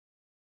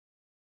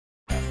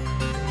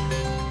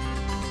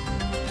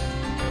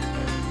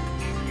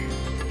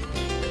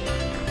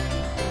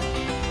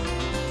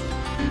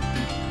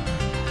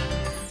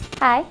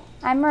Hi,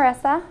 I'm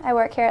Marissa. I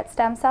work here at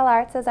StemCell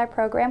Arts as our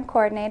program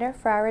coordinator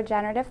for our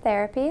regenerative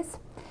therapies.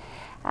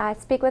 I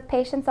speak with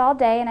patients all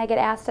day and I get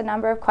asked a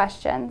number of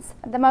questions.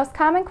 The most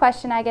common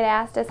question I get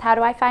asked is, how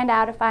do I find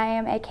out if I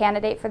am a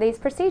candidate for these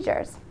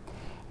procedures?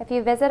 If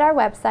you visit our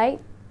website,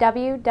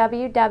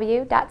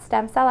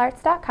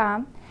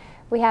 www.stemcellarts.com,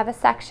 we have a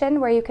section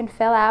where you can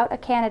fill out a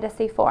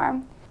candidacy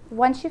form.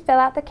 Once you fill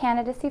out the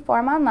candidacy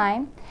form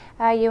online,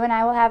 you and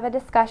I will have a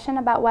discussion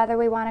about whether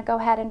we want to go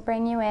ahead and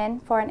bring you in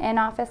for an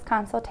in-office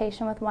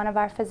consultation with one of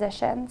our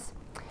physicians.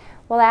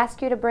 We'll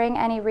ask you to bring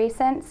any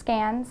recent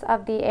scans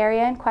of the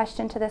area in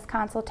question to this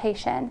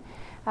consultation.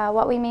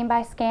 What we mean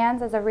by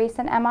scans is a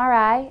recent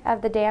MRI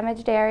of the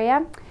damaged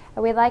area.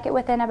 We'd like it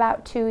within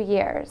about 2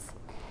 years.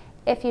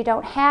 If you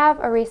don't have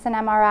a recent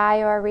MRI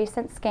or a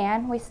recent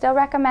scan, we still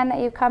recommend that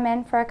you come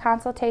in for a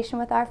consultation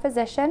with our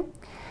physician.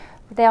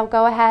 They'll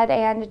go ahead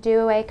and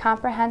do a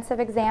comprehensive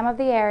exam of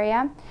the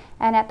area,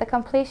 and at the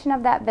completion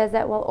of that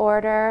visit, we'll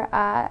order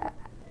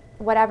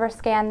whatever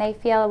scan they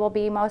feel will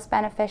be most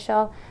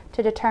beneficial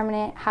to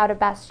determine how to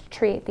best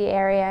treat the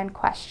area in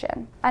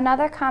question.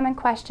 Another common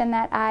question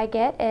that I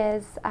get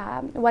is,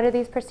 what do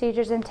these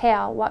procedures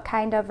entail? What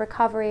kind of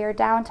recovery or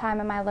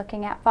downtime am I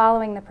looking at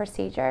following the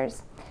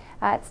procedures?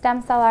 At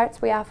StemCell Arts,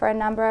 we offer a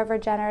number of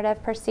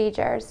regenerative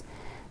procedures.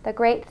 The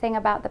great thing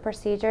about the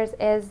procedures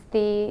is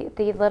the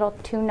little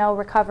to no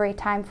recovery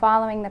time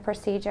following the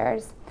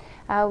procedures.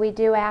 We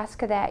do ask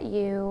that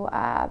you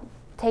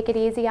take it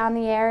easy on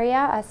the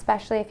area,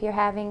 especially if you're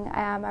having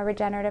a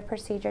regenerative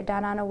procedure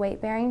done on a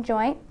weight-bearing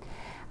joint.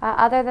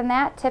 Other than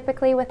that,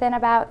 typically within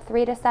about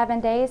 3 to 7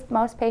 days,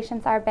 most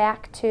patients are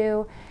back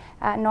to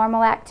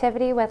normal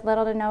activity with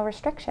little to no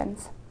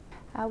restrictions.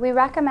 We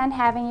recommend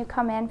having you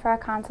come in for a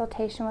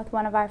consultation with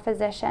one of our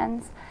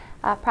physicians.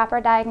 Proper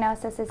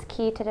diagnosis is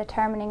key to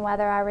determining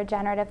whether our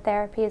regenerative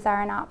therapies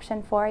are an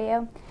option for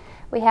you.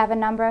 We have a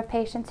number of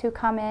patients who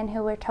come in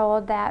who were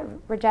told that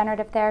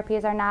regenerative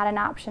therapies are not an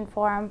option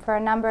for them for a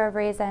number of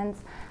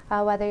reasons,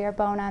 whether you're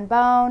bone on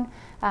bone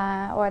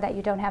or that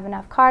you don't have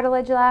enough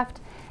cartilage left.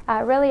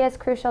 It really is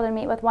crucial to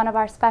meet with one of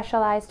our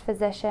specialized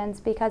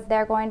physicians because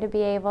they're going to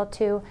be able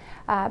to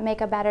make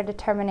a better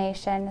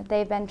determination.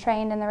 They've been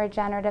trained in the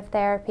regenerative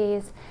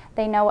therapies.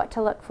 They know what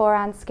to look for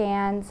on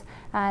scans,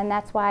 and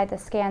that's why the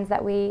scans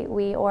that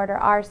we order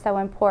are so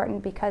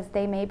important, because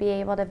they may be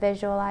able to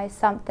visualize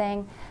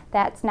something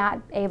that's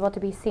not able to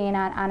be seen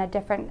on a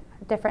different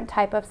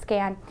type of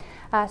scan.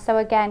 So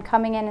again,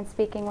 coming in and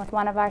speaking with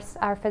one of our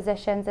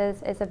physicians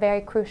is a very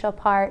crucial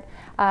part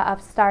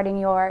of starting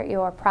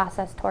your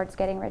process towards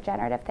getting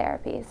regenerative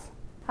therapies.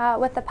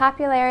 With the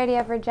popularity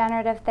of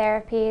regenerative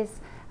therapies,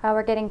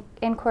 we're getting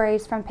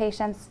inquiries from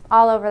patients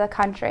all over the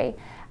country.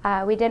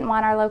 We didn't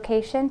want our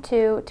location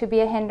to be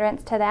a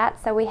hindrance to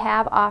that, so we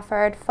have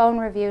offered phone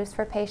reviews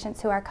for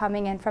patients who are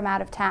coming in from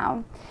out of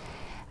town.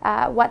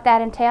 What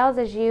that entails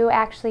is you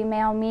actually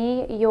mail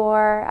me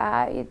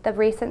the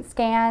recent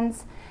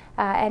scans,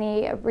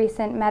 any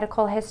recent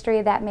medical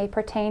history that may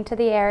pertain to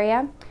the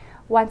area.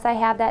 Once I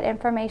have that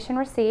information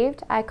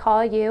received, I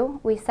call you.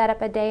 We set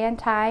up a day and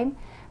time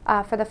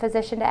for the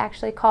physician to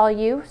actually call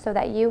you so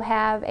that you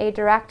have a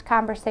direct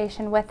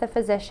conversation with the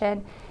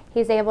physician.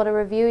 He's able to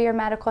review your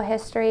medical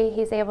history,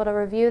 he's able to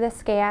review the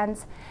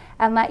scans,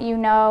 and let you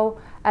know,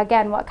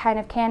 again, what kind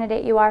of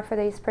candidate you are for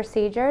these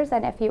procedures,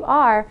 and if you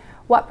are,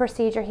 what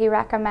procedure he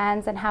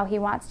recommends and how he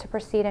wants to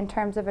proceed in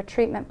terms of a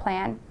treatment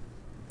plan.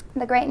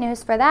 The great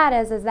news for that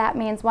is that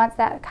means once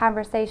that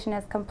conversation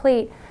is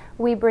complete,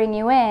 we bring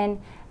you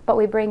in, but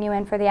we bring you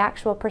in for the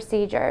actual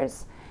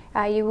procedures.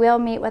 You will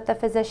meet with the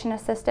physician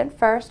assistant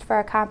first for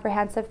a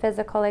comprehensive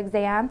physical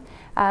exam,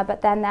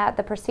 but then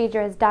the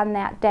procedure is done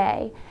that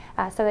day.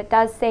 So it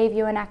does save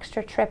you an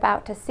extra trip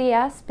out to see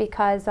us,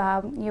 because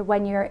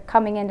when you're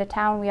coming into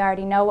town, we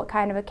already know what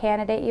kind of a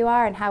candidate you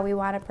are and how we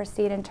want to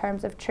proceed in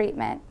terms of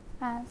treatment.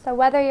 So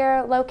whether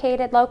you're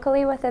located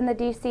locally within the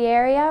DC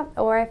area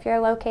or if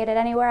you're located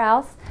anywhere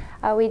else,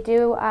 we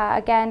do,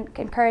 again,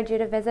 encourage you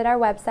to visit our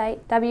website,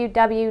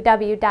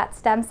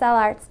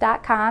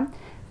 www.stemcellarts.com,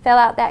 fill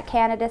out that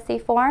candidacy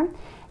form,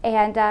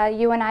 and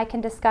you and I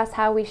can discuss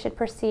how we should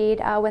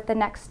proceed with the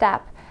next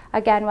step.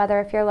 Again, whether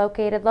if you're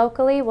located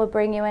locally, we'll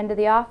bring you into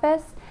the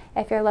office.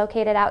 If you're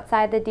located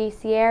outside the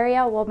DC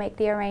area, we'll make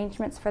the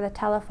arrangements for the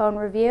telephone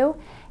review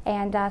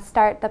and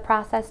start the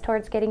process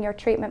towards getting your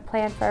treatment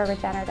plan for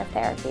regenerative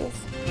therapies.